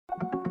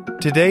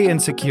Today in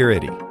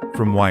Security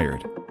from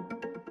Wired.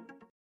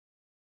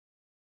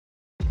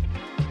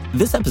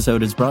 This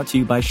episode is brought to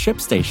you by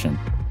ShipStation.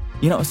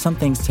 You know, some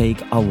things take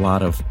a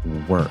lot of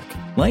work,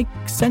 like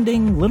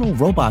sending little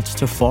robots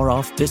to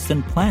far-off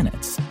distant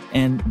planets.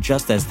 And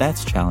just as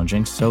that's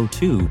challenging, so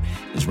too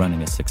is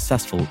running a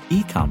successful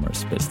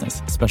e-commerce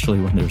business, especially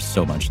when there's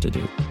so much to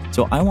do.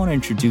 So I want to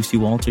introduce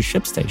you all to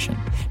ShipStation.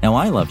 Now,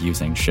 I love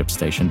using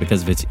ShipStation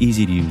because of its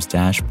easy-to-use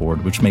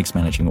dashboard, which makes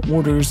managing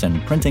orders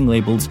and printing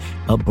labels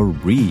a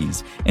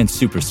breeze and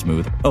super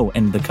smooth. Oh,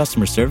 and the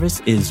customer service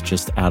is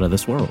just out of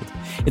this world.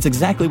 It's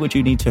exactly what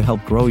you need to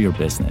help grow your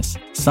business.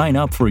 Sign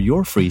up for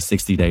your free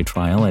 60-day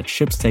trial at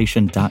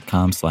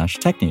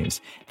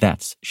shipstation.com/technews.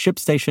 That's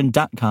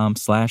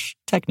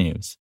shipstation.com/technews.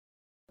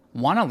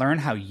 Want to learn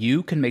how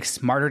you can make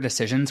smarter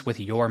decisions with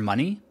your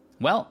money?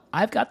 Well,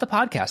 I've got the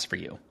podcast for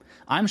you.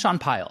 I'm Sean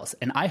Piles,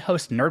 and I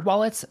host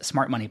NerdWallet's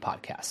Smart Money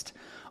Podcast.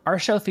 Our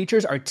show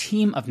features our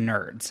team of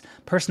nerds,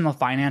 personal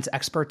finance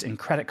experts in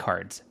credit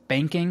cards,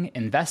 banking,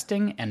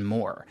 investing, and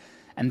more.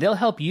 And they'll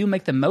help you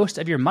make the most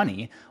of your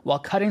money while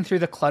cutting through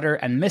the clutter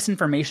and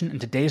misinformation in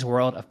today's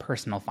world of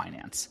personal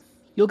finance.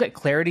 You'll get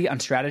clarity on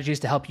strategies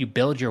to help you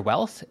build your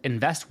wealth,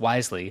 invest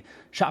wisely,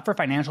 shop for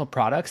financial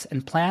products,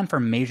 and plan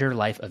for major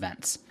life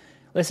events.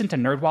 Listen to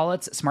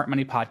NerdWallet's Smart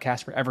Money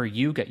Podcast wherever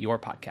you get your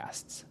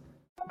podcasts.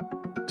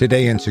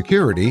 Today in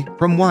Security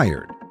from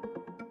Wired.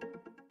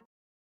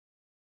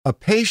 A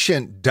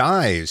patient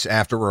dies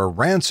after a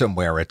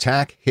ransomware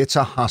attack hits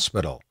a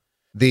hospital.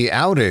 The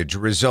outage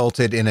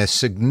resulted in a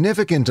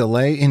significant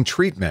delay in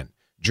treatment.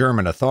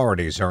 German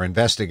authorities are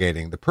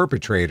investigating the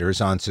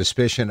perpetrators on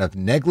suspicion of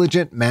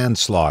negligent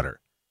manslaughter.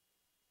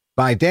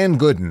 By Dan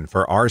Gooden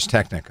for Ars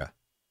Technica.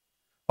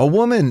 A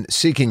woman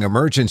seeking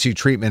emergency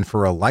treatment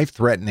for a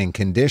life-threatening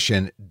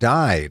condition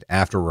died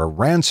after a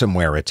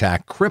ransomware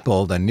attack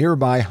crippled a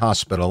nearby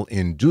hospital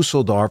in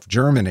Dusseldorf,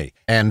 Germany,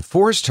 and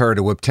forced her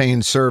to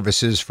obtain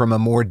services from a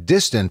more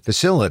distant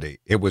facility,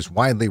 it was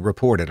widely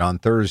reported on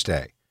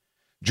Thursday.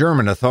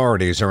 German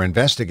authorities are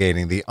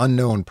investigating the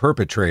unknown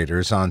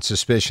perpetrators on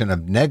suspicion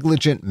of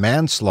negligent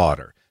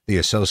manslaughter, the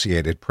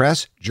Associated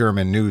Press,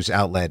 German news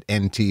outlet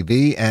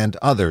NTV, and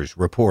others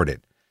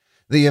reported.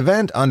 The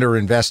event under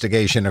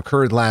investigation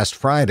occurred last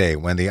Friday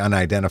when the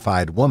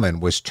unidentified woman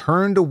was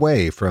turned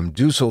away from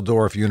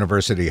Dusseldorf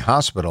University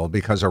Hospital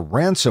because a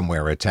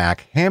ransomware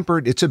attack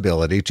hampered its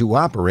ability to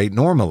operate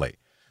normally.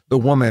 The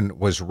woman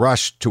was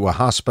rushed to a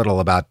hospital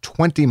about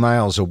 20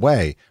 miles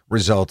away,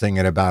 resulting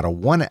in about a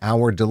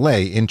 1-hour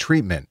delay in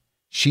treatment.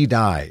 She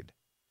died.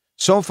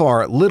 So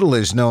far, little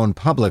is known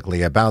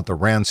publicly about the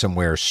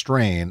ransomware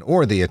strain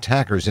or the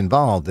attackers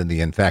involved in the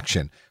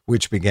infection,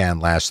 which began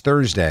last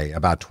Thursday,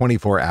 about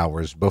 24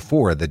 hours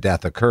before the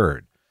death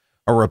occurred.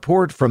 A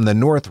report from the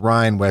North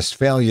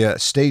Rhine-Westphalia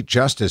State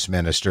Justice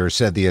Minister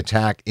said the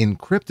attack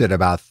encrypted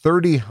about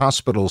 30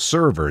 hospital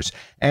servers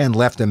and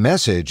left a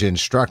message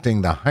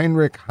instructing the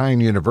Heinrich Heine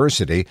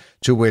University,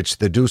 to which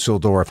the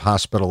Dusseldorf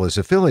hospital is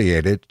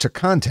affiliated, to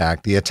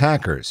contact the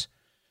attackers.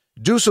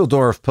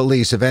 Dusseldorf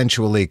police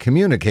eventually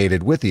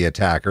communicated with the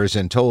attackers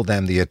and told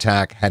them the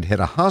attack had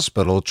hit a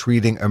hospital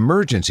treating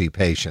emergency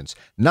patients,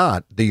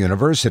 not the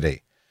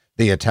university.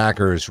 The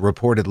attackers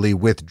reportedly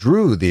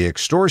withdrew the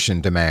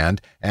extortion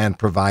demand and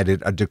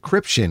provided a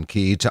decryption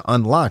key to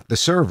unlock the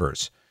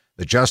servers.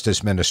 The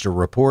Justice Minister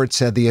report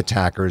said the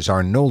attackers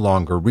are no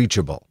longer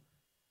reachable.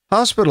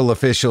 Hospital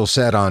officials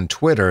said on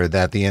Twitter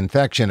that the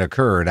infection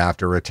occurred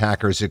after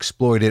attackers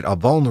exploited a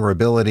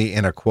vulnerability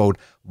in a, quote,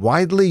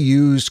 widely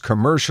used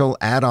commercial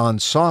add-on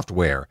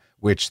software,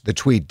 which the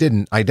tweet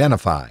didn't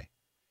identify.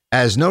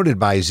 As noted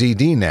by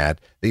ZDNet,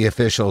 the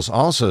officials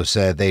also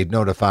said they'd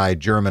notified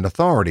German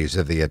authorities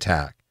of the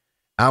attack.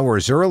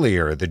 Hours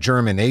earlier, the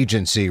German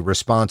agency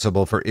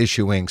responsible for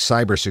issuing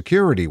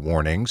cybersecurity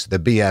warnings, the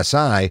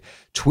BSI,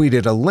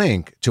 tweeted a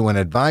link to an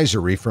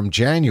advisory from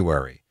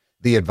January.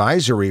 The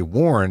advisory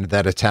warned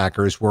that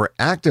attackers were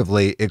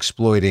actively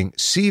exploiting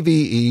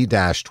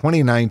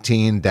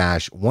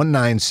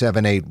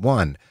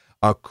CVE-2019-19781,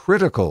 a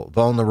critical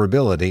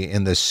vulnerability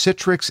in the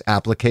Citrix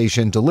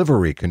application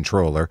delivery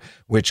controller,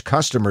 which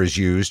customers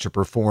use to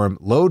perform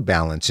load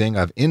balancing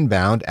of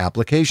inbound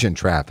application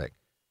traffic.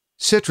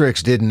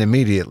 Citrix didn't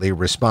immediately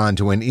respond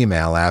to an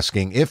email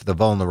asking if the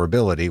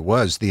vulnerability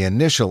was the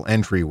initial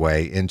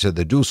entryway into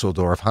the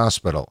Dusseldorf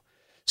hospital.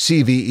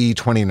 CVE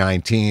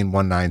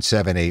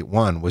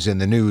 2019-19781 was in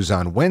the news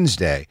on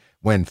Wednesday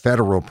when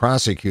federal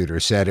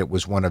prosecutors said it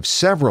was one of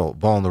several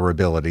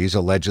vulnerabilities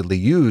allegedly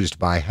used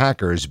by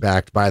hackers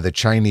backed by the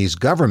Chinese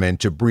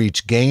government to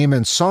breach game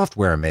and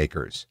software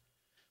makers.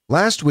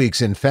 Last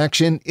week's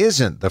infection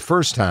isn't the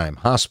first time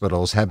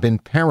hospitals have been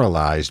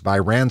paralyzed by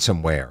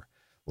ransomware.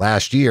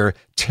 Last year,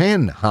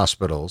 10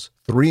 hospitals,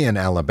 3 in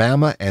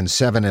Alabama and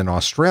 7 in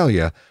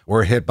Australia,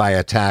 were hit by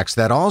attacks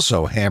that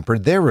also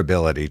hampered their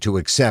ability to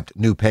accept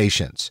new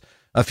patients.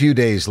 A few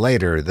days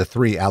later, the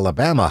 3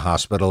 Alabama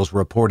hospitals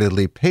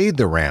reportedly paid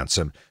the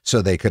ransom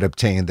so they could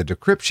obtain the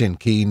decryption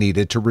key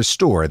needed to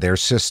restore their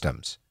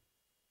systems.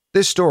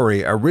 This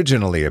story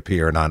originally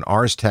appeared on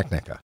Ars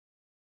Technica.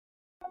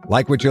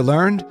 Like what you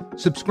learned?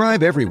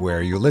 Subscribe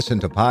everywhere you listen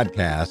to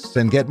podcasts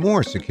and get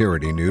more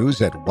security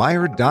news at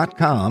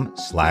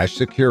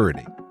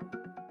wired.com/security.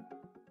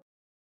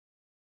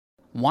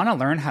 Want to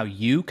learn how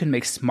you can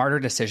make smarter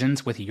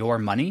decisions with your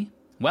money?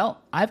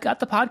 Well, I've got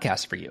the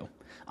podcast for you.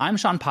 I'm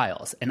Sean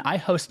Piles, and I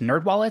host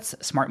NerdWallet's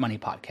Smart Money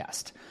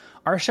Podcast.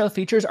 Our show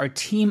features our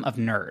team of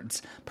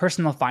nerds,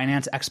 personal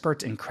finance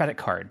experts in credit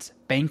cards,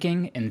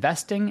 banking,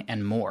 investing,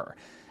 and more.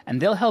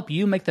 And they'll help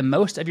you make the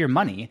most of your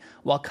money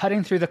while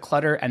cutting through the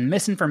clutter and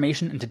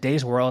misinformation in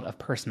today's world of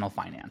personal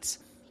finance.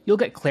 You'll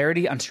get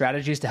clarity on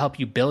strategies to help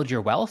you build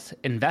your wealth,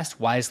 invest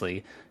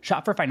wisely,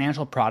 shop for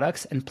financial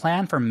products, and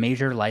plan for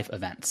major life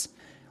events.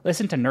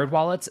 Listen to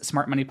NerdWallet's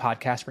Smart Money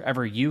Podcast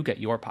wherever you get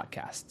your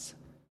podcasts.